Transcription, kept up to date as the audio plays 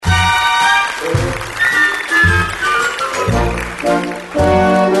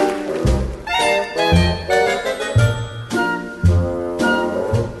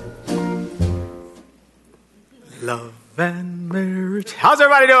How's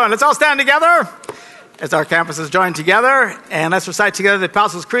everybody doing? Let's all stand together as our campuses join together, and let's recite together the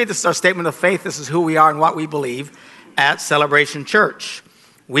Apostles' Creed. This is our statement of faith. This is who we are and what we believe at Celebration Church.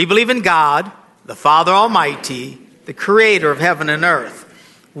 We believe in God, the Father Almighty, the creator of heaven and earth.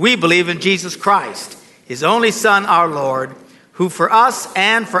 We believe in Jesus Christ, his only Son, our Lord, who for us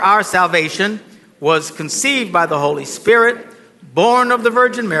and for our salvation was conceived by the Holy Spirit, born of the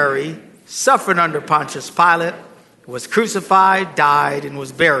Virgin Mary, suffered under Pontius Pilate, was crucified, died, and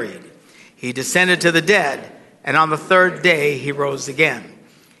was buried. He descended to the dead, and on the third day he rose again.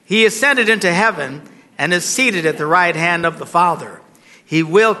 He ascended into heaven and is seated at the right hand of the Father. He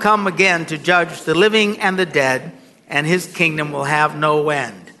will come again to judge the living and the dead, and his kingdom will have no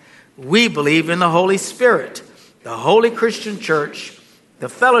end. We believe in the Holy Spirit, the holy Christian church, the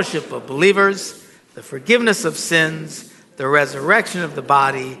fellowship of believers, the forgiveness of sins, the resurrection of the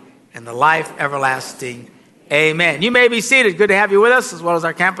body, and the life everlasting. Amen. You may be seated. Good to have you with us, as well as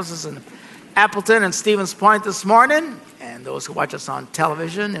our campuses in Appleton and Stevens Point this morning, and those who watch us on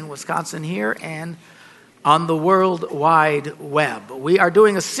television in Wisconsin here and on the World Wide Web. We are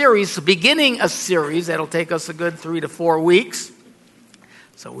doing a series, beginning a series that'll take us a good 3 to 4 weeks,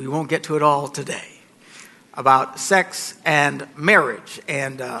 so we won't get to it all today, about sex and marriage.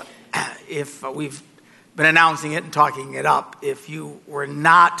 And if we've been announcing it and talking it up, if you were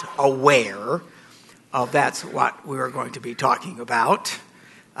not aware of that's what we were going to be talking about,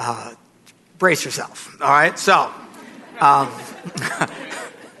 brace yourself, all right? So,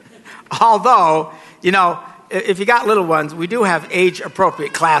 although, you know, if you got little ones, we do have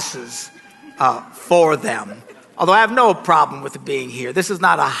age-appropriate classes for them, although I have no problem with it being here. This is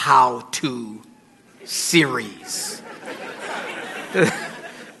not a how-to series.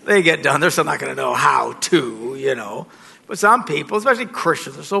 They get done, they're still not going to know how to, you know. But some people, especially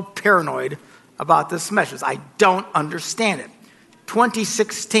Christians, are so paranoid about this message. I don't understand it.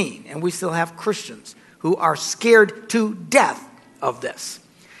 2016, and we still have Christians who are scared to death of this.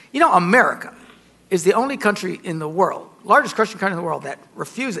 You know, America is the only country in the world, largest Christian country in the world, that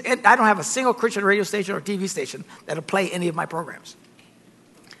refuses, and I don't have a single Christian radio station or TV station that'll play any of my programs.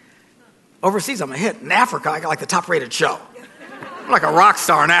 Overseas, I'm a hit. In Africa, I got like the top-rated show. I'm like a rock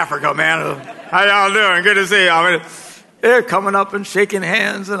star in Africa, man. How y'all doing? Good to see you. I mean, they're coming up and shaking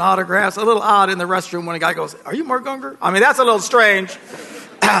hands and autographs. A little odd in the restroom when a guy goes, "Are you Mark Gungor?" I mean, that's a little strange.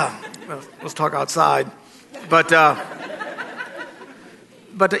 Let's talk outside. But you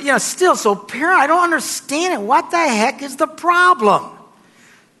know, still so paranoid. I don't understand it. What the heck is the problem?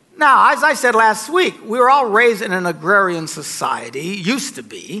 Now, as I said last week, we were all raised in an agrarian society, used to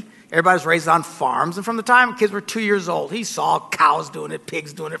be. Everybody was raised on farms, and from the time kids were 2 years old, he saw cows doing it,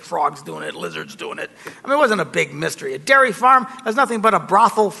 pigs doing it, frogs doing it, lizards doing it. I mean, it wasn't a big mystery. A dairy farm is nothing but a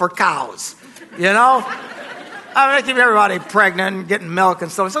brothel for cows, you know? I mean, they keep everybody pregnant and getting milk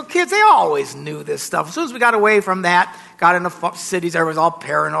and stuff. So kids, they always knew this stuff. As soon as we got away from that, got into cities, everyone's all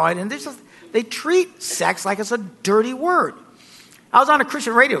paranoid, and they treat sex like it's a dirty word. I was on a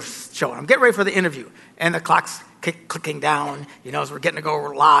Christian radio show, and I'm getting ready for the interview, and the clock's clicking down, you know, as we're getting to go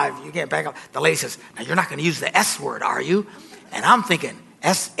live. You can't back up. The lady says, "Now, you're not going to use the S word, are you?" And I'm thinking,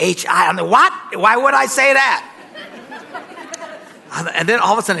 S-H-I. I'm like, what? Why would I say that? And then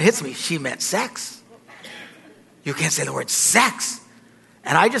all of a sudden it hits me. She meant sex. You can't say the word sex.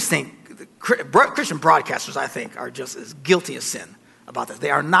 And I just think Christian broadcasters, I think, are just as guilty as sin about this. They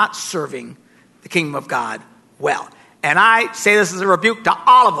are not serving the kingdom of God well. And I say this as a rebuke to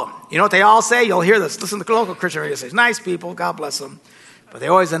all of them. You know what they all say? You'll hear this. Listen to the local Christian radio stations. Nice people, God bless them. But they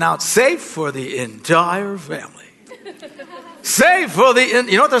always announce, safe for the entire family. Safe for the...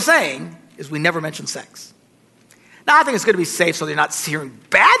 You know what they're saying is we never mention sex. Now, I think it's going to be safe so they're not hearing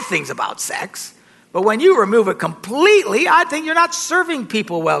bad things about sex. But when you remove it completely, I think you're not serving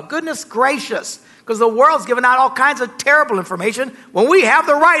people well. Goodness gracious. Because the world's giving out all kinds of terrible information when we have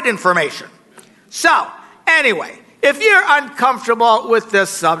the right information. So, anyway... If you're uncomfortable with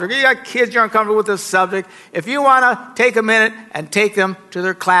this subject, you got kids, you're uncomfortable with this subject, if you want to take a minute and take them to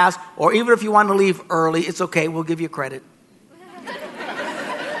their class, or even if you want to leave early, it's okay, we'll give you credit.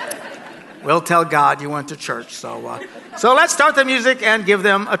 We'll tell God you went to church. So let's start the music and give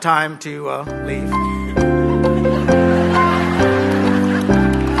them a time to leave.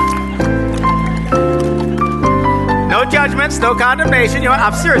 No judgments, no condemnation. You know what?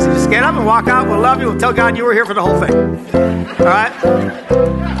 I'm serious. Just get up and walk out. We'll love you. We'll tell God you were here for the whole thing. All right?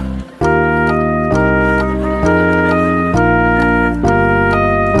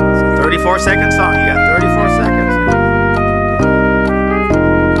 34-second song. You got 34 seconds.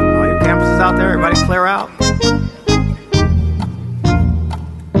 All you campuses out there, everybody clear out.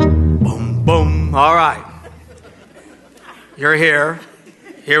 Boom, boom. All right. You're here.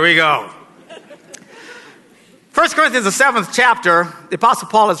 Here we go. 1 Corinthians, the 7th chapter, the Apostle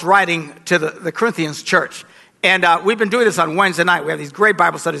Paul is writing to the Corinthians church. And we've been doing this on Wednesday night. We have these great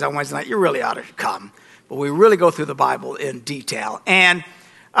Bible studies on Wednesday night. You really ought to come. But we really go through the Bible in detail. And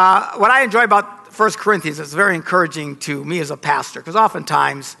what I enjoy about 1 Corinthians is very encouraging to me as a pastor, because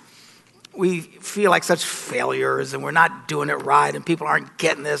oftentimes we feel like such failures and we're not doing it right and people aren't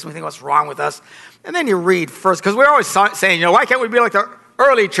getting this and we think what's wrong with us. And then you read first, because we're always saying, why can't we be like the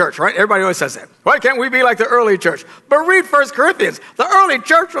early church, right? Everybody always says that. Why can't we be like the early church? But read 1 Corinthians. The early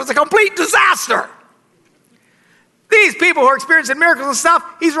church was a complete disaster. These people who are experiencing miracles and stuff,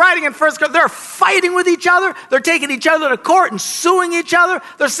 he's writing in 1 Corinthians, they're fighting with each other. They're taking each other to court and suing each other.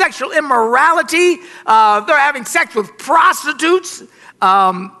 There's sexual immorality. They're having sex with prostitutes.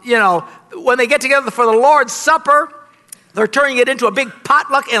 When they get together for the Lord's Supper, they're turning it into a big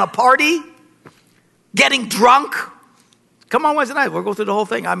potluck and a party, getting drunk. Come on Wednesday night, we'll go through the whole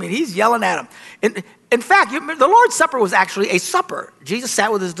thing. I mean, he's yelling at them. In fact, the Lord's Supper was actually a supper. Jesus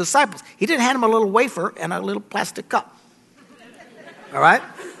sat with his disciples. He didn't hand them a little wafer and a little plastic cup. All right?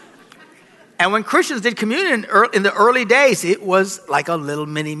 And when Christians did communion in the early days, it was like a little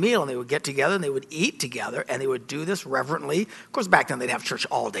mini meal. And they would get together and they would eat together and they would do this reverently. Of course, back then they'd have church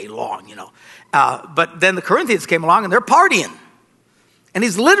all day long, But then the Corinthians came along and they're partying. And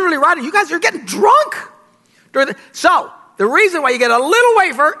he's literally writing, you guys are getting drunk. So, the reason why you get a little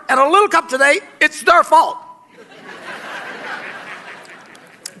wafer and a little cup today, it's their fault.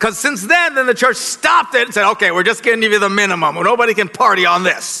 Because since then the church stopped it and said, okay, we're just going to give you the minimum. Nobody can party on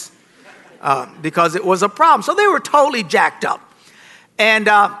this. Because it was a problem. So they were totally jacked up. And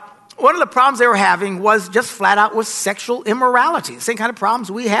one of the problems they were having was just flat out with sexual immorality. The same kind of problems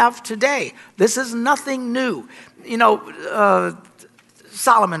we have today. This is nothing new.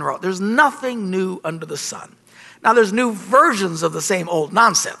 Solomon wrote, there's nothing new under the sun. Now, there's new versions of the same old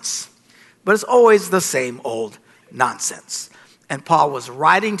nonsense, but it's always the same old nonsense. And Paul was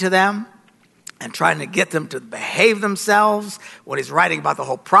writing to them and trying to get them to behave themselves. When he's writing about the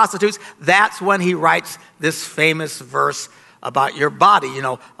whole prostitutes, that's when he writes this famous verse about your body.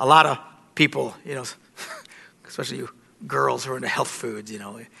 A lot of people, especially you girls who are into health foods,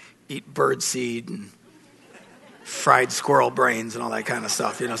 eat bird seed and fried squirrel brains and all that kind of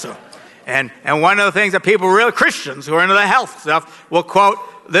stuff, And one of the things that real Christians who are into the health stuff, will quote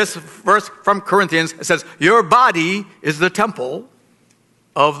this verse from Corinthians. It says, your body is the temple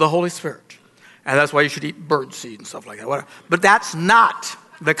of the Holy Spirit. And that's why you should eat bird seed and stuff like that. Whatever. But that's not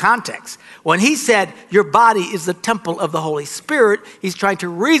the context. When he said, your body is the temple of the Holy Spirit, he's trying to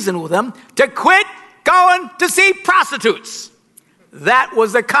reason with them to quit going to see prostitutes. That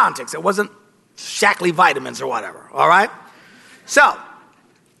was the context. It wasn't Shackley vitamins or whatever. All right? So,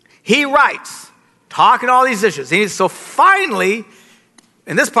 he writes, talking all these issues. So finally,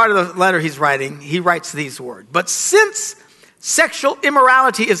 in this part of the letter he's writing, he writes these words. But since sexual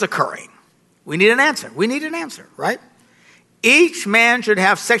immorality is occurring, we need an answer. We need an answer, right? Each man should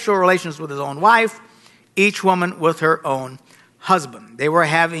have sexual relations with his own wife, each woman with her own husband. They were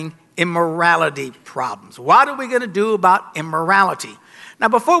having immorality problems. What are we going to do about immorality? Now,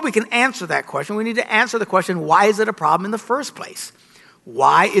 before we can answer that question, we need to answer the question, why is it a problem in the first place?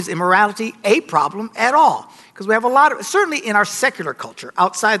 Why is immorality a problem at all? Because we have a lot of, certainly in our secular culture,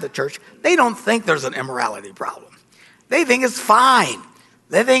 outside the church, they don't think there's an immorality problem. They think it's fine.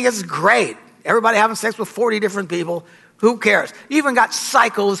 They think it's great. Everybody having sex with 40 different people, who cares? You even got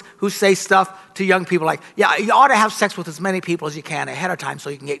psychos who say stuff to young people like, yeah, you ought to have sex with as many people as you can ahead of time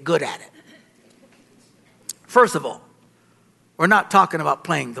so you can get good at it. First of all, we're not talking about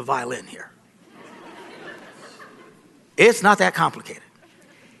playing the violin here. It's not that complicated.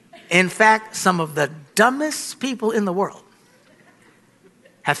 In fact, some of the dumbest people in the world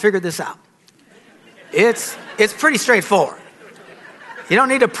have figured this out. It's pretty straightforward. You don't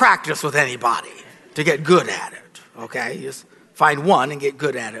need to practice with anybody to get good at it, okay? You just find one and get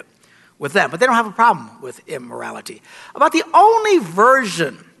good at it with them. But they don't have a problem with immorality. About the only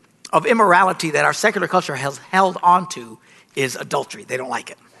version of immorality that our secular culture has held on to is adultery. They don't like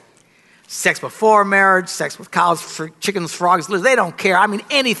it. Sex before marriage, sex with cows, chickens, frogs, they don't care. I mean,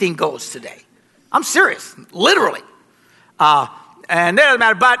 anything goes today. I'm serious, literally. And it doesn't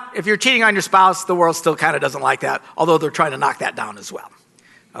matter, but if you're cheating on your spouse, the world still kind of doesn't like that, although they're trying to knock that down as well.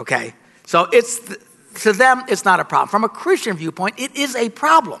 Okay? So to them, it's not a problem. From a Christian viewpoint, it is a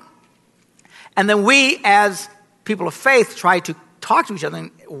problem. And then we, as people of faith, try to talk to each other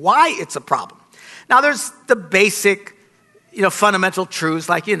and why it's a problem. Now, there's the basic, fundamental truths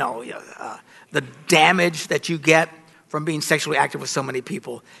like, the damage that you get from being sexually active with so many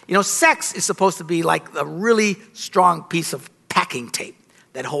people. Sex is supposed to be like a really strong piece of packing tape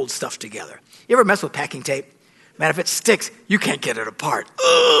that holds stuff together. You ever mess with packing tape? Man, if it sticks, you can't get it apart.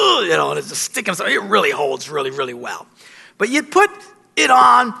 Ugh, and it's just sticking. So it really holds really, really well. But you put it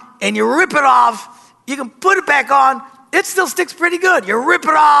on and you rip it off. You can put it back on. It still sticks pretty good. You rip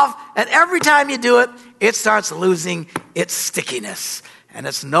it off, and every time you do it, it starts losing its stickiness. And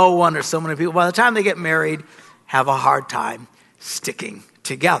it's no wonder so many people, by the time they get married, have a hard time sticking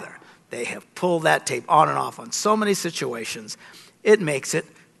together. They have pulled that tape on and off on so many situations, it makes it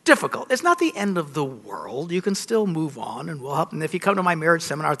difficult. It's not the end of the world. You can still move on, and we'll help. And if you come to my marriage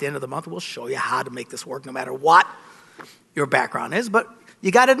seminar at the end of the month, we'll show you how to make this work no matter what your background is. But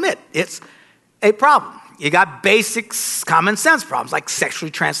you got to admit, it's a problem. You got basic common sense problems like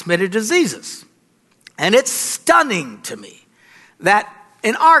sexually transmitted diseases. And it's stunning to me that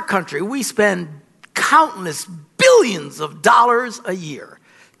in our country, we spend countless billions of dollars a year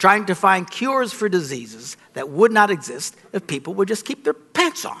trying to find cures for diseases that would not exist if people would just keep their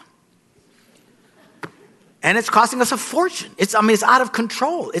pants on. And it's costing us a fortune. It's out of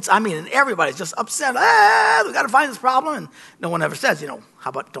control. And everybody's just upset. We got to find this problem. And no one ever says, how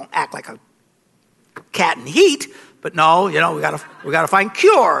about don't act like a cat in heat? But no, we got to find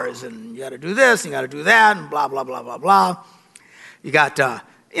cures, and you got to do this, and you got to do that, and blah, blah, blah, blah, blah. You got,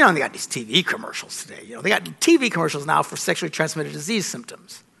 they got these TV commercials today. They got TV commercials now for sexually transmitted disease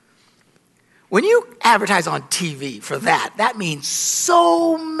symptoms. When you advertise on TV for that means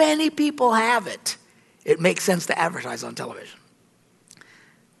so many people have it. It makes sense to advertise on television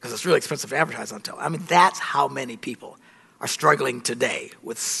because it's really expensive to advertise on television. That's how many people are struggling today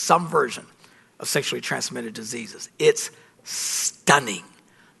with some version of sexually transmitted diseases. It's stunning,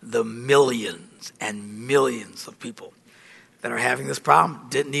 the millions and millions of people that are having this problem.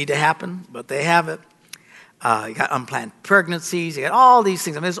 Didn't need to happen, but they have it. You got unplanned pregnancies, you got all these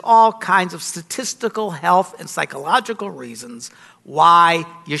things. There's all kinds of statistical, health, and psychological reasons why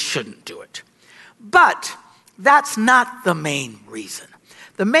you shouldn't do it. But that's not the main reason.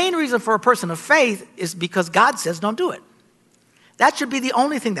 The main reason for a person of faith is because God says don't do it. That should be the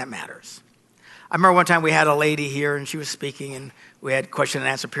only thing that matters. I remember one time we had a lady here and she was speaking and we had question and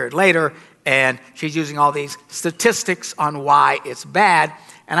answer period later and she's using all these statistics on why it's bad.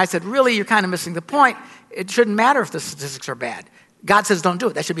 And I said, really, you're kind of missing the point. It shouldn't matter if the statistics are bad. God says don't do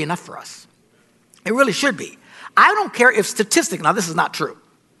it. That should be enough for us. It really should be. I don't care if statistically, now this is not true,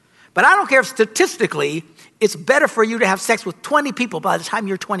 but I don't care if statistically it's better for you to have sex with 20 people by the time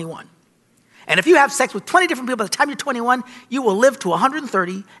you're 21. And if you have sex with 20 different people by the time you're 21, you will live to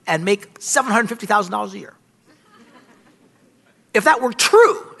 130 and make $750,000 a year. If that were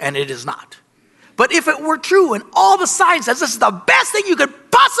true, and it is not. But if it were true and all the science says this is the best thing you could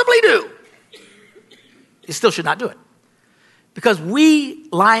possibly do, you still should not do it. Because we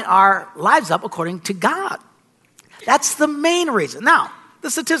line our lives up according to God. That's the main reason. Now, the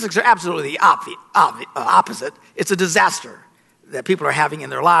statistics are absolutely the opposite. It's a disaster that people are having in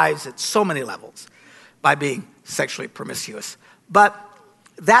their lives at so many levels by being sexually promiscuous. But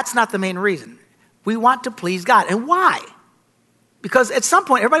that's not the main reason. We want to please God. And why? Because at some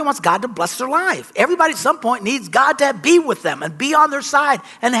point, everybody wants God to bless their life. Everybody at some point needs God to be with them and be on their side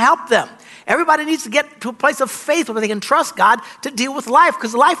and help them. Everybody needs to get to a place of faith where they can trust God to deal with life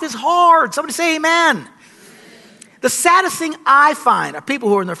because life is hard. Somebody say amen. The saddest thing I find are people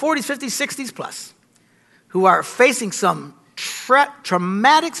who are in their 40s, 50s, 60s plus who are facing some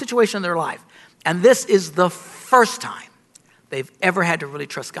traumatic situation in their life. And this is the first time they've ever had to really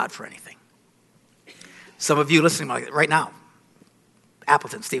trust God for anything. Some of you listening right now,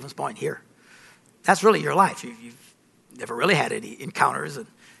 Appleton, Stevens Point, here. That's really your life. You've never really had any encounters and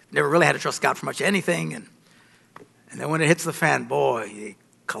never really had to trust God for much anything. And then when it hits the fan, boy, you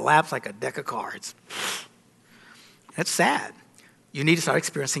collapse like a deck of cards. It's sad. You need to start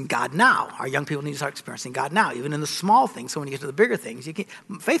experiencing God now. Our young people need to start experiencing God now, even in the small things. So when you get to the bigger things,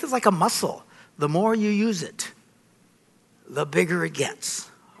 faith is like a muscle. The more you use it, the bigger it gets,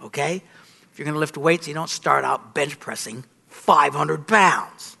 okay? If you're going to lift weights, you don't start out bench pressing 500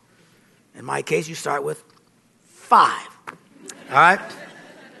 pounds. In my case, you start with 5, all right?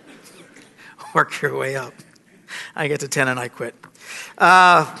 Work your way up. I get to 10 and I quit.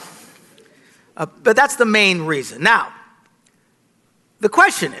 But that's the main reason. Now, the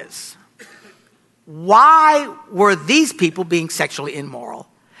question is, why were these people being sexually immoral?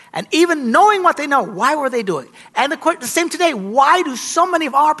 And even knowing what they know, why were they doing it? And the same today, why do so many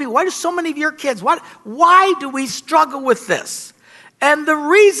of our people, why do so many of your kids, why do we struggle with this? And the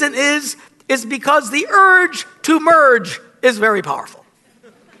reason is because the urge to merge is very powerful.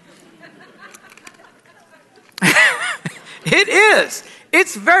 It is.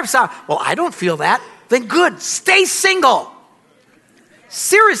 It's very powerful. Well, I don't feel that. Then good, stay single.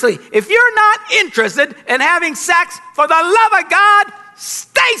 Seriously, if you're not interested in having sex for the love of God,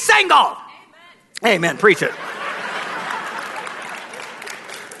 stay single. Amen. Preach it.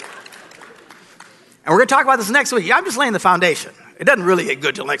 And we're going to talk about this next week. I'm just laying the foundation. It doesn't really get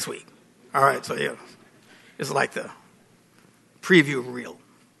good till next week. All right, so yeah, it's like the preview reel.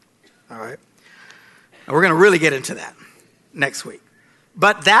 All right. And we're going to really get into that next week.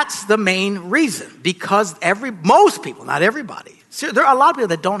 But that's the main reason, because most people, not everybody, there are a lot of people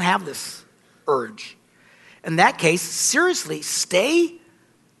that don't have this urge. In that case, seriously, stay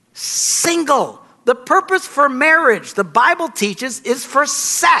single. The purpose for marriage, the Bible teaches, is for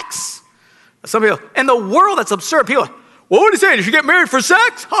sex. Some people, in the world, that's absurd. People, well, what are you saying? You should get married for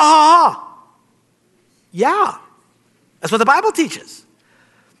sex? Ha ha ha. Yeah, that's what the Bible teaches.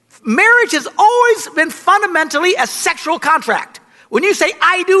 Marriage has always been fundamentally a sexual contract. When you say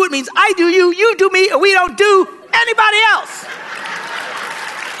I do, it means I do you, you do me, and we don't do anybody else.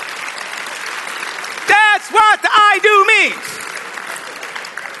 That's what the I do means.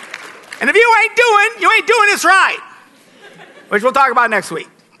 And if you ain't doing this right, which we'll talk about next week.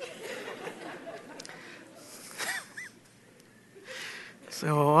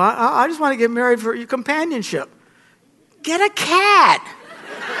 So I just want to get married for your companionship. Get a cat.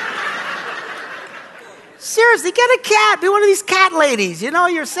 Seriously, get a cat. Be one of these cat ladies. You know,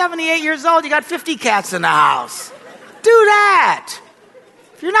 you're 78 years old, you got 50 cats in the house. Do that.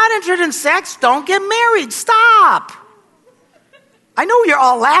 If you're not interested in sex, don't get married. Stop. I know you're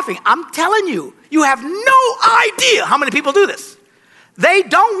all laughing. I'm telling you, you have no idea how many people do this. They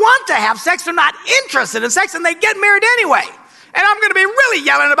don't want to have sex. They're not interested in sex, and they get married anyway. And I'm going to be really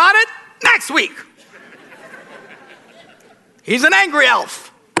yelling about it next week. He's an angry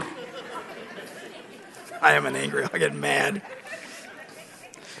elf. I am an angry elf. I get mad.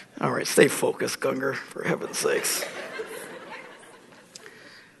 All right, stay focused, Gunger, for heaven's sakes.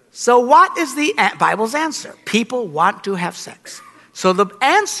 So what is the Bible's answer? People want to have sex. So the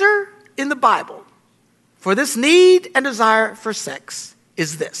answer in the Bible for this need and desire for sex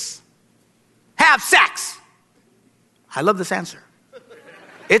is this. Have sex. I love this answer.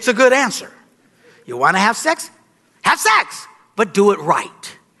 It's a good answer. You want to have sex? Have sex, but do it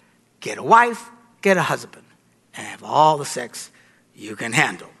right. Get a wife, get a husband, and have all the sex you can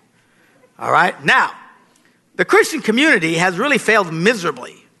handle. All right? Now, the Christian community has really failed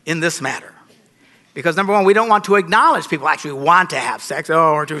miserably in this matter. Because number one, we don't want to acknowledge people actually want to have sex.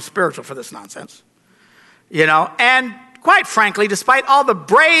 Oh, we're too spiritual for this nonsense. You know, and quite frankly, despite all the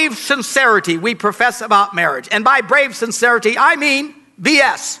brave sincerity we profess about marriage, and by brave sincerity, I mean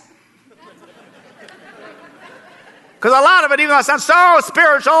BS. Because a lot of it, even though it sounds so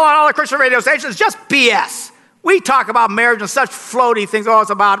spiritual on all the Christian radio stations, is just BS. We talk about marriage and such floaty things. Oh,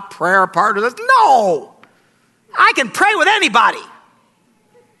 it's about prayer partners. No. I can pray with anybody.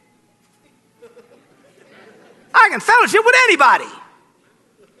 I can fellowship with anybody.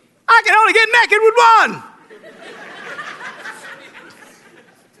 I can only get naked with one.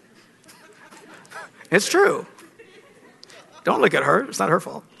 It's true. Don't look at her. It's not her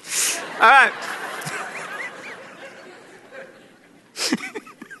fault. All right.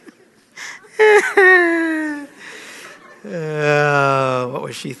 What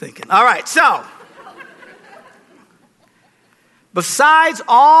was she thinking? All right, so besides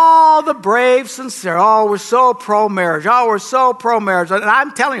all the brave, sincere, oh, we're so pro-marriage, oh, we're so pro-marriage, and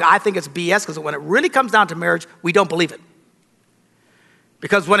I'm telling you, I think it's BS, because when it really comes down to marriage, we don't believe it.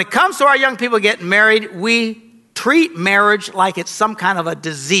 Because when it comes to our young people getting married, we treat marriage like it's some kind of a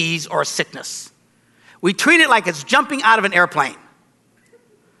disease or a sickness. We treat it like it's jumping out of an airplane.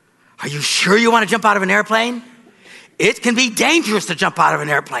 Are you sure you want to jump out of an airplane? It can be dangerous to jump out of an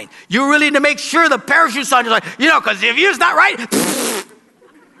airplane. You really need to make sure the parachute's on. You're like, because if you're not right.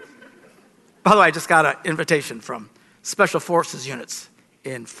 By the way, I just got an invitation from Special Forces units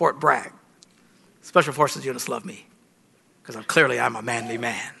in Fort Bragg. Special Forces units love me because I'm a manly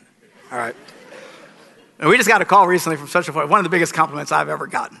man. All right. And we just got a call recently from Special Forces. One of the biggest compliments I've ever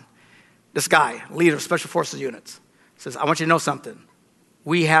gotten. This guy, leader of Special Forces units, says, I want you to know something.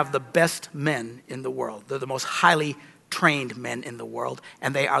 We have the best men in the world. They're the most highly trained men in the world,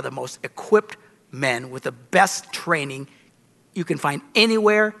 and they are the most equipped men with the best training you can find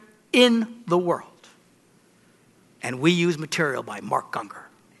anywhere in the world. And we use material by Mark Gungor.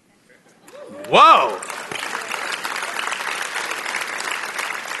 Whoa!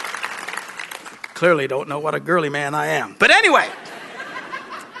 Clearly don't know what a girly man I am. But anyway,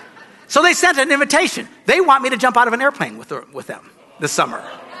 so they sent an invitation. They want me to jump out of an airplane with them this summer.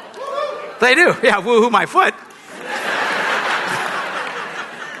 They do. Yeah, woo-hoo my foot.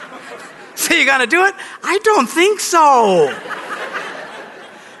 So you gonna do it? I don't think so.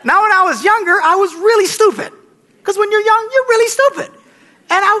 was younger, I was really stupid. Because when you're young, you're really stupid.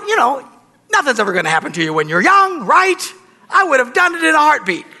 And nothing's ever going to happen to you when you're young, right? I would have done it in a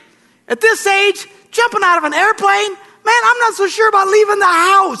heartbeat. At this age, jumping out of an airplane, man, I'm not so sure about leaving the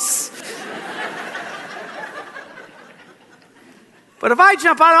house. But if I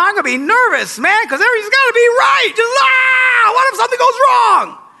jump out, I'm going to be nervous, man, because everything's got to be right. Just, what if something goes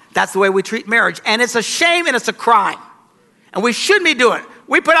wrong? That's the way we treat marriage. And it's a shame and it's a crime. And we shouldn't be doing it.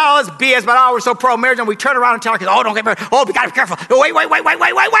 We put out all this BS about, we're so pro-marriage, and we turn around and tell our kids, don't get married. Oh, we got to be careful. Oh, wait.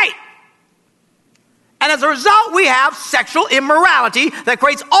 And as a result, we have sexual immorality that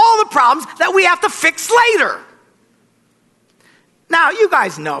creates all the problems that we have to fix later. Now, you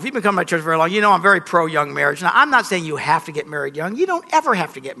guys know, if you've been coming to my church very long, you know I'm very pro-young marriage. Now, I'm not saying you have to get married young. You don't ever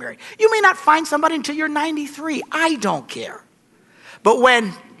have to get married. You may not find somebody until you're 93. I don't care. But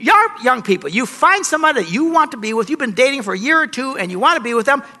when you're young people, you find somebody that you want to be with, you've been dating for a year or two, and you want to be with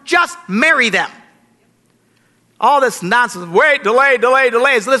them, just marry them. All this nonsense, wait, delay,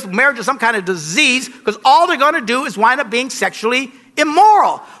 is this marriage is some kind of disease, because all they're going to do is wind up being sexually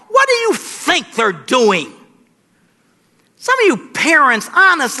immoral. What do you think they're doing? Some of you parents,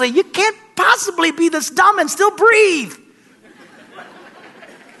 honestly, you can't possibly be this dumb and still breathe.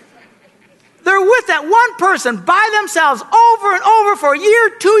 They're with that one person by themselves over and over for a year,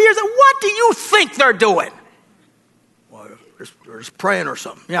 2 years. What do you think they're doing? Well, they're just praying or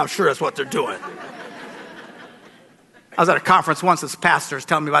something. Yeah, I'm sure that's what they're doing. I was at a conference once. This pastor is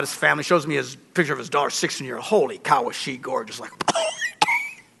telling me about his family. Shows me his picture of his daughter, 16-year-old. Holy cow, was she gorgeous. Like,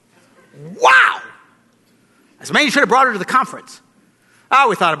 wow. I said, man, you should have brought her to the conference. Oh,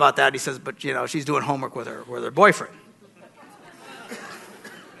 we thought about that. He says, but, she's doing homework with her boyfriend.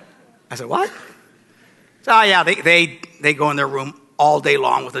 I said, what? So, yeah, they go in their room all day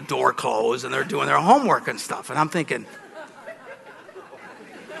long with the door closed, and they're doing their homework and stuff. And I'm thinking,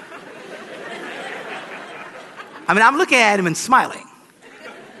 I'm looking at him and smiling.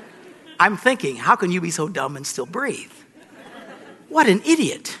 I'm thinking, how can you be so dumb and still breathe? What an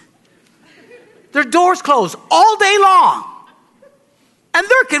idiot. Their doors closed all day long. And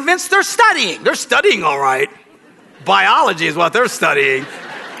they're convinced they're studying. They're studying all right. Biology is what they're studying.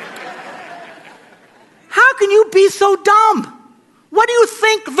 How can you be so dumb? What do you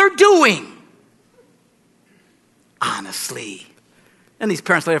think they're doing? Honestly. And these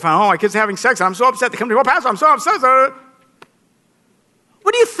parents later find, my kid's having sex. I'm so upset. They come to me, Pastor, I'm so upset. What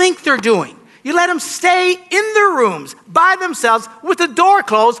do you think they're doing? You let them stay in their rooms by themselves with the door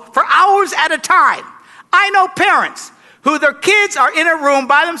closed for hours at a time. I know parents who their kids are in a room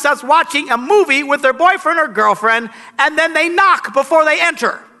by themselves watching a movie with their boyfriend or girlfriend, and then they knock before they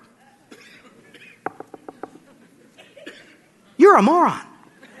enter. You're a moron.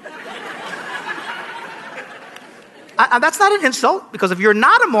 That's not an insult, because if you're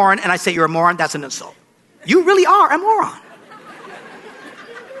not a moron and I say you're a moron, that's an insult. You really are a moron.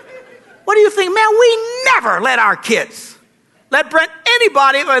 What do you think? Man, we never let our kids let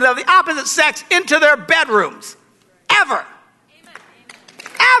anybody of the opposite sex into their bedrooms. Ever.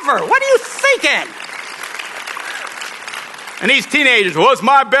 Ever. What are you thinking? And these teenagers, well, it's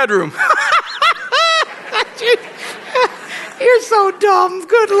my bedroom. You're so dumb.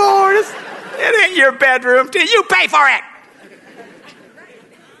 Good Lord. It ain't your bedroom. You pay for it.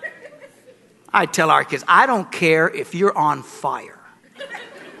 I tell our kids, I don't care if you're on fire.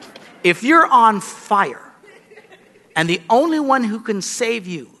 If you're on fire and the only one who can save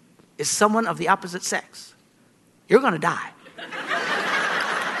you is someone of the opposite sex, you're going to die.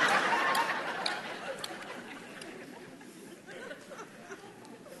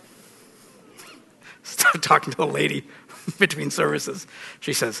 Started talking to a lady between services.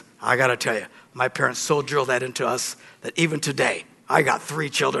 She says, I got to tell you, my parents so drilled that into us that even today, I got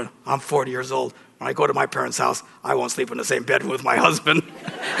 3 children. I'm 40 years old. When I go to my parents' house, I won't sleep in the same bedroom with my husband.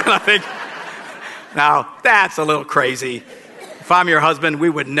 And I think, now, that's a little crazy. If I'm your husband, we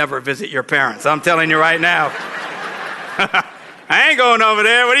would never visit your parents. I'm telling you right now. I ain't going over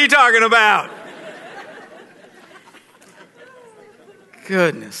there. What are you talking about?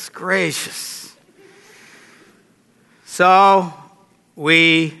 Goodness gracious. So,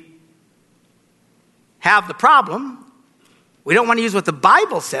 we have the problem. We don't want to use what the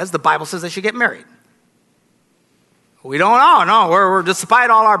Bible says. The Bible says they should get married. We don't know. No, we're despite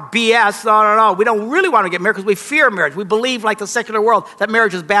all our BS. No. We don't really want to get married because we fear marriage. We believe, like the secular world, that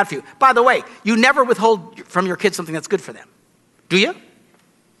marriage is bad for you. By the way, you never withhold from your kids something that's good for them. Do you?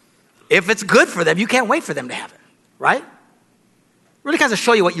 If it's good for them, you can't wait for them to have it. Right? Really kind of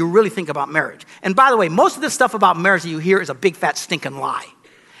show you what you really think about marriage. And by the way, most of this stuff about marriage that you hear is a big fat stinking lie.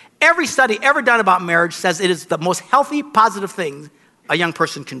 Every study ever done about marriage says it is the most healthy, positive thing a young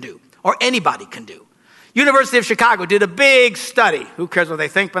person can do. or anybody can do. University of Chicago did a big study. Who cares what they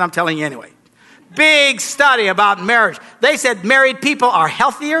think, but I'm telling you anyway. Big study about marriage. They said married people are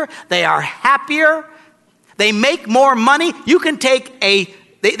healthier, they are happier, they make more money. You can take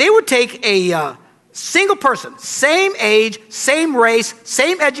they would take a single person, same age, same race,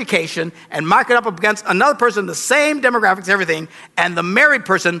 same education, and mark it up against another person, the same demographics, everything, and the married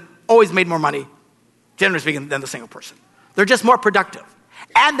person always made more money, generally speaking, than the single person. They're just more productive.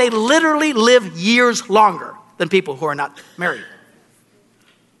 And they literally live years longer than people who are not married.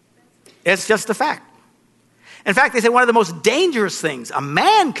 It's just a fact. In fact, they say one of the most dangerous things a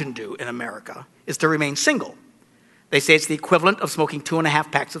man can do in America is to remain single. They say it's the equivalent of smoking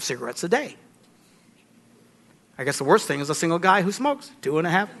 2.5 packs of cigarettes a day. I guess the worst thing is a single guy who smokes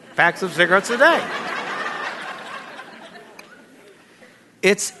 2.5 packs of cigarettes a day.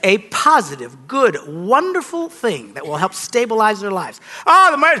 It's a positive, good, wonderful thing that will help stabilize their lives.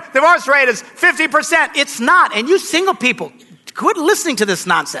 Oh, the divorce rate is 50%. It's not. And you single people, quit listening to this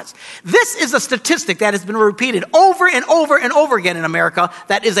nonsense. This is a statistic that has been repeated over and over and over again in America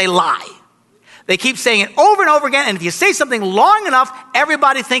that is a lie. They keep saying it over and over again, and if you say something long enough,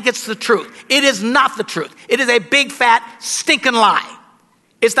 everybody thinks it's the truth. It is not the truth. It is a big, fat, stinking lie.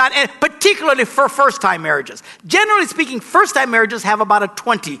 It's not, particularly for first-time marriages. Generally speaking, first-time marriages have about a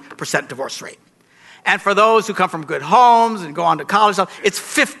 20% divorce rate. And for those who come from good homes and go on to college, it's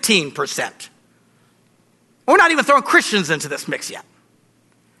 15%. We're not even throwing Christians into this mix yet.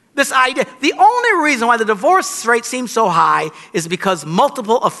 This idea, the only reason why the divorce rate seems so high is because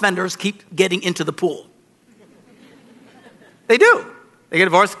multiple offenders keep getting into the pool. They do. They get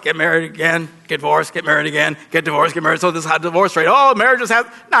divorced, get married again, get divorced, get married again, get divorced, get married. So this is how divorce rate. Oh, marriages have...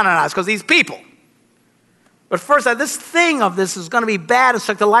 No. It's because these people. But first, this thing of this is going to be bad and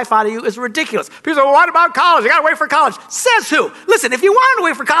suck the life out of you is ridiculous. People say, well, what about college? You got to wait for college. Says who? Listen, if you want to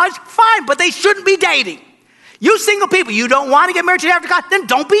wait for college, fine, but they shouldn't be dating. You single people, you don't want to get married after college, then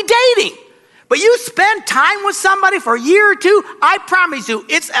don't be dating. But you spend time with somebody for a year or two, I promise you,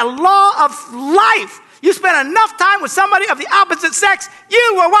 it's a law of life. You spend enough time with somebody of the opposite sex,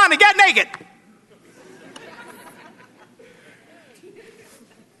 you will want to get naked.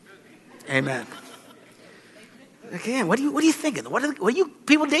 Amen. Again, what are you thinking? What are you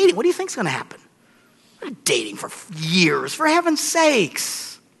people dating? What do you think is going to happen? You're dating for years, for heaven's sakes.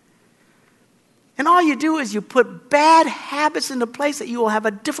 And all you do is you put bad habits into place that you will have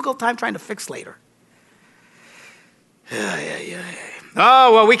a difficult time trying to fix later.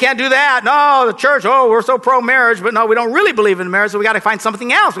 Oh, well, we can't do that. No, the church, we're so pro-marriage, but no, we don't really believe in marriage, so we got to find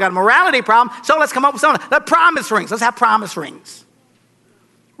something else. We got a morality problem, so let's come up with something. The promise rings. Let's have promise rings.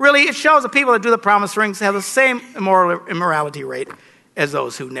 Really, it shows the people that do the promise rings have the same immorality rate as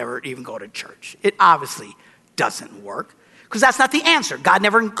those who never even go to church. It obviously doesn't work because that's not the answer. God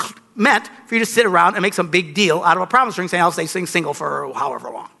never meant for you to sit around and make some big deal out of a promise ring saying, I'll stay single for however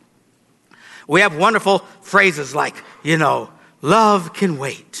long. We have wonderful phrases like, love can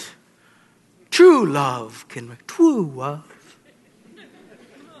wait. True love can wait. True love.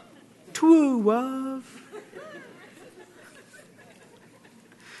 True love.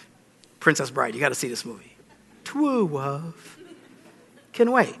 Princess Bride, you got to see this movie. True love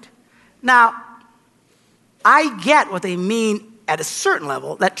can wait. Now, I get what they mean at a certain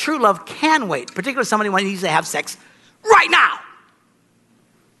level, that true love can wait, particularly somebody who needs to have sex right now.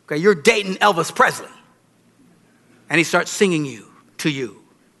 Okay, you're dating Elvis Presley, and he starts singing to you.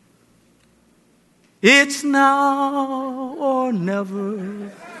 It's now or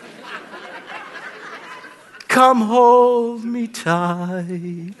never. Come hold me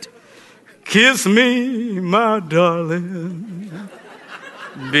tight. Kiss me, my darling.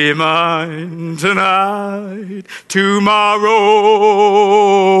 Be mine tonight. Tomorrow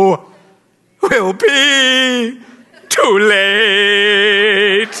will be too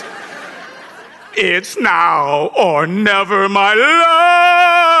late. It's now or never. My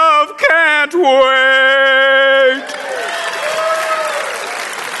love can't wait.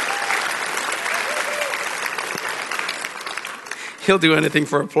 He'll do anything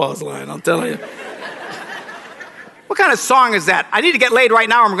for applause line, I'll tell you. What kind of song is that? I need to get laid right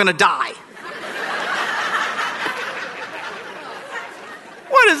now or I'm going to die.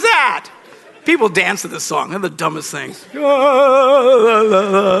 What is that? People dance to this song. They're the dumbest things.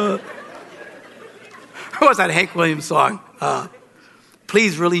 What's that Hank Williams song?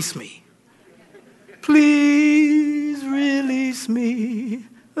 Please release me. Please release me.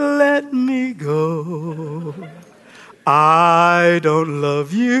 Let me go. I don't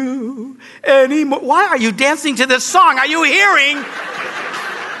love you anymore. Why are you dancing to this song? Are you hearing?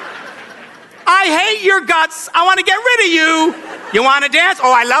 I hate your guts. I want to get rid of you. You want to dance?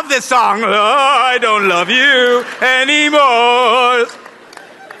 Oh, I love this song. Oh, I don't love you anymore.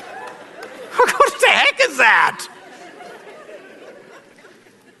 What the heck is that?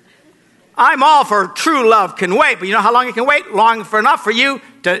 I'm all for true love can wait, but you know how long it can wait? Long for enough for you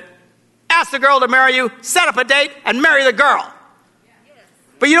to ask the girl to marry you, set up a date, and marry the girl.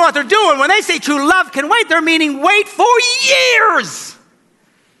 But you know what they're doing? When they say true love can wait, they're meaning wait for years.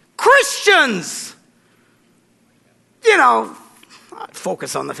 Christians. You know,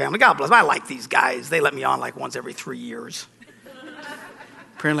 focus on the family. God bless them. I like these guys. They let me on like once every 3 years.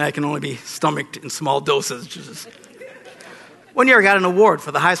 Apparently I can only be stomached in small doses. One year I got an award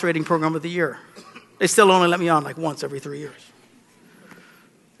for the highest rating program of the year. They still only let me on like once every 3 years.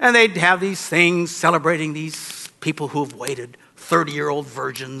 And they'd have these things celebrating these people who have waited, 30-year-old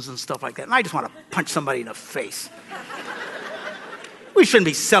virgins and stuff like that. And I just want to punch somebody in the face. We shouldn't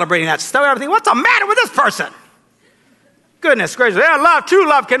be celebrating that stuff. I think, what's the matter with this person? Goodness gracious. Yeah, true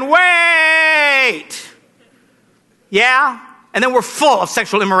love can wait. Yeah? And then we're full of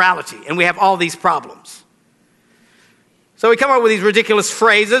sexual immorality, and we have all these problems. So we come up with these ridiculous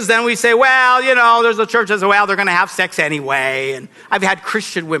phrases. Then we say, well, you know, there's a church that says, well, they're going to have sex anyway. And I've had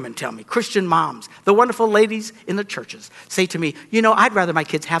Christian women tell me, Christian moms, the wonderful ladies in the churches, say to me, you know, I'd rather my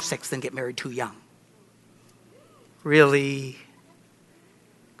kids have sex than get married too young. Really?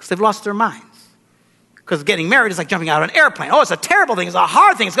 Because they've lost their minds. Because getting married is like jumping out of an airplane. Oh, it's a terrible thing. It's a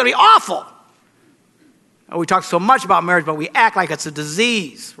hard thing. It's going to be awful. Oh, we talk so much about marriage, but we act like it's a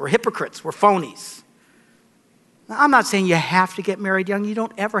disease. We're hypocrites. We're phonies. Now, I'm not saying you have to get married young. You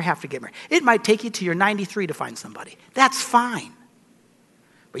don't ever have to get married. It might take you till you're 93 to find somebody. That's fine.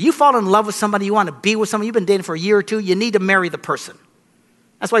 But you fall in love with somebody, you want to be with somebody, you've been dating for a year or two, you need to marry the person.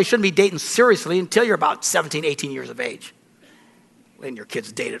 That's why you shouldn't be dating seriously until you're about 17, 18 years of age. When your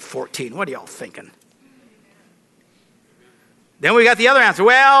kids date at 14, what are y'all thinking? Then we got the other answer.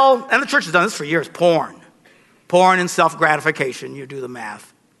 Well, and the church has done this for years, porn. Porn and self-gratification, you do the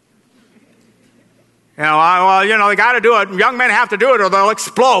math. You know, they got to do it. Young men have to do it or they'll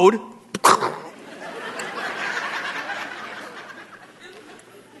explode.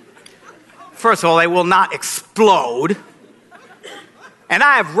 First of all, they will not explode. And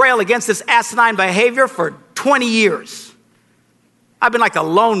I have railed against this asinine behavior for 20 years. I've been like the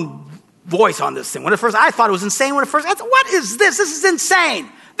lone voice on this thing. When at first, I thought it was insane. When at first, I thought, what is this? This is insane.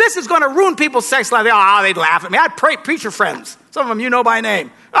 This is going to ruin people's sex life. Oh, they'd laugh at me. I'd preacher friends. Some of them you know by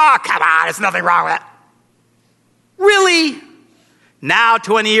name. Oh, come on, there's nothing wrong with that. Really? Now,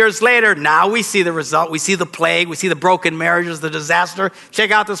 20 years later, now we see the result. We see the plague. We see the broken marriages, the disaster. Check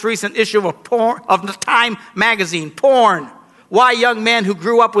out this recent issue of Time magazine, Porn. Why young men who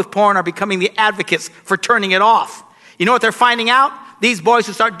grew up with porn are becoming the advocates for turning it off. You know what they're finding out? These boys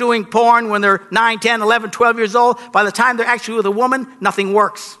who start doing porn when they're 9, 10, 11, 12 years old, by the time they're actually with a woman, nothing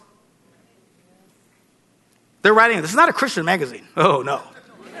works. They're writing, this is not a Christian magazine. Oh, no.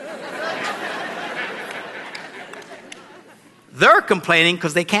 They're complaining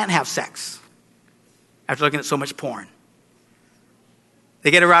because they can't have sex after looking at so much porn.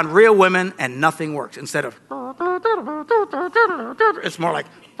 They get around real women and nothing works. Instead of, it's more like,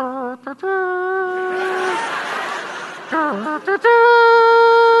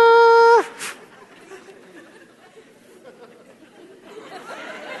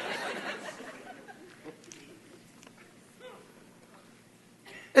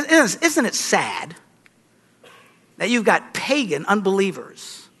 isn't it sad that you've got pagan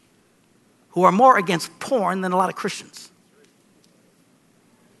unbelievers who are more against porn than a lot of Christians?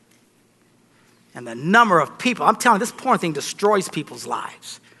 And the number of people, I'm telling you, this porn thing destroys people's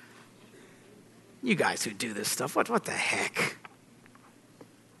lives. You guys who do this stuff, what the heck?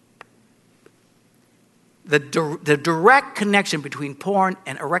 The direct connection between porn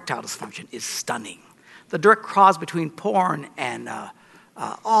and erectile dysfunction is stunning. The direct cause between porn and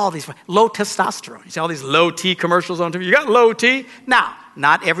all these low testosterone. You see all these low T commercials on TV. You got low T? Now,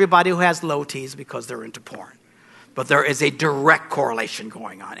 not everybody who has low T is because they're into porn. But there is a direct correlation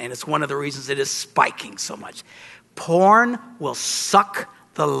going on, and it's one of the reasons it is spiking so much. Porn will suck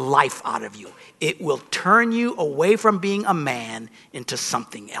the life out of you. It will turn you away from being a man into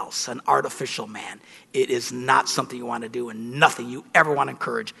something else, an artificial man. It is not something you want to do and nothing you ever want to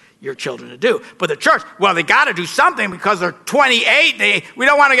encourage your children to do. But the church, well, they got to do something because they're 28. We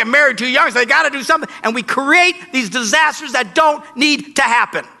don't want to get married too young, so they got to do something. And we create these disasters that don't need to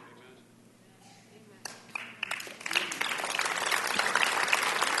happen.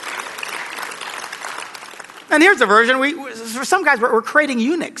 And here's the version. For some guys, we're creating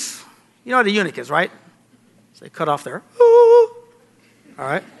eunuchs. You know what a eunuch is, right? So they cut off their, all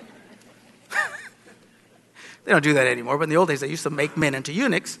right? They don't do that anymore, but in the old days, they used to make men into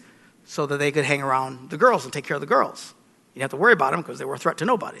eunuchs so that they could hang around the girls and take care of the girls. You didn't have to worry about them because they were a threat to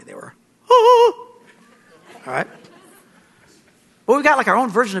nobody. They were, all right? But we've got like our own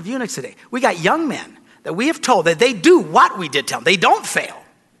version of eunuchs today. We got young men that we have told that they do what we did tell them. They don't fail.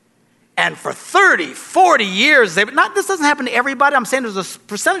 And for 30, 40 years, this doesn't happen to everybody. I'm saying there's a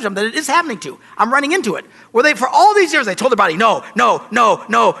percentage of them that it is happening to. I'm running into it. Where for all these years, they told their body, no.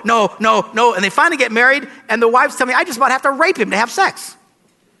 And they finally get married, and the wives tell me, I just about have to rape him to have sex.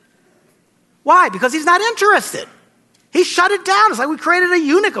 Why? Because he's not interested. He shut it down. It's like we created a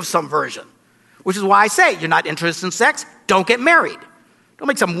eunuch of some version. Which is why I say, you're not interested in sex, don't get married. Don't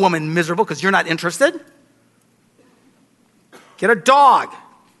make some woman miserable because you're not interested. Get a dog.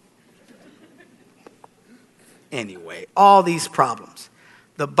 Anyway, all these problems.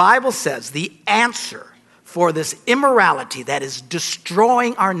 The Bible says the answer for this immorality that is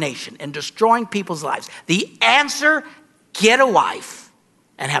destroying our nation and destroying people's lives, the answer, get a wife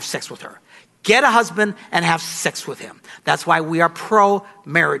and have sex with her. Get a husband and have sex with him. That's why we are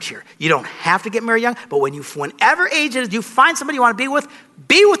pro-marriage here. You don't have to get married young, but whenever age it is, you find somebody you want to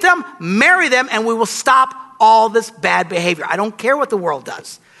be with them, marry them, and we will stop all this bad behavior. I don't care what the world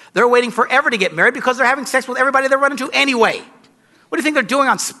does. They're waiting forever to get married because they're having sex with everybody they run into anyway. What do you think they're doing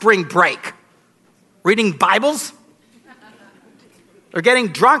on spring break? Reading Bibles? They're getting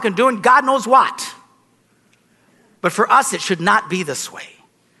drunk and doing God knows what. But for us, it should not be this way.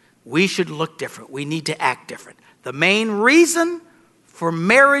 We should look different. We need to act different. The main reason for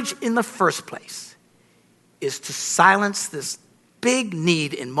marriage in the first place is to silence this big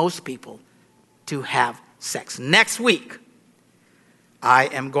need in most people to have sex. Next week, I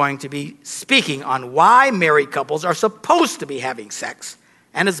am going to be speaking on why married couples are supposed to be having sex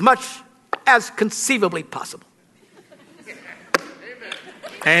and as much as conceivably possible.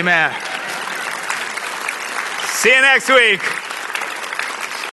 Amen. See you next week.